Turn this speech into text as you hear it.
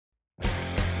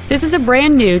This is a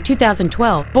brand new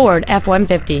 2012 Ford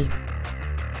F-150.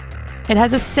 It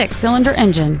has a 6-cylinder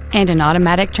engine and an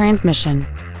automatic transmission.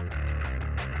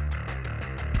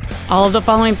 All of the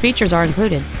following features are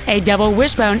included: a double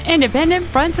wishbone independent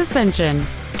front suspension,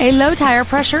 a low tire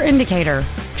pressure indicator,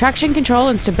 traction control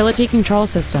and stability control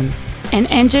systems, an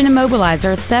engine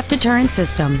immobilizer theft deterrent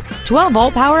system,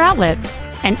 12-volt power outlets,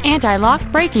 an anti-lock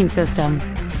braking system,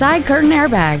 side curtain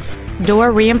airbags,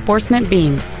 door reinforcement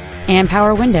beams, and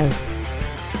power windows.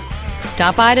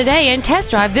 Stop by today and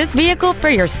test drive this vehicle for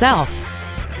yourself.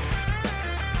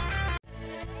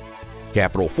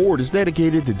 Capital Ford is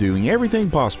dedicated to doing everything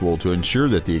possible to ensure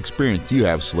that the experience you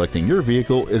have selecting your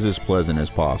vehicle is as pleasant as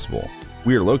possible.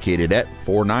 We are located at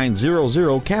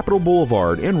 4900 Capital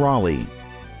Boulevard in Raleigh.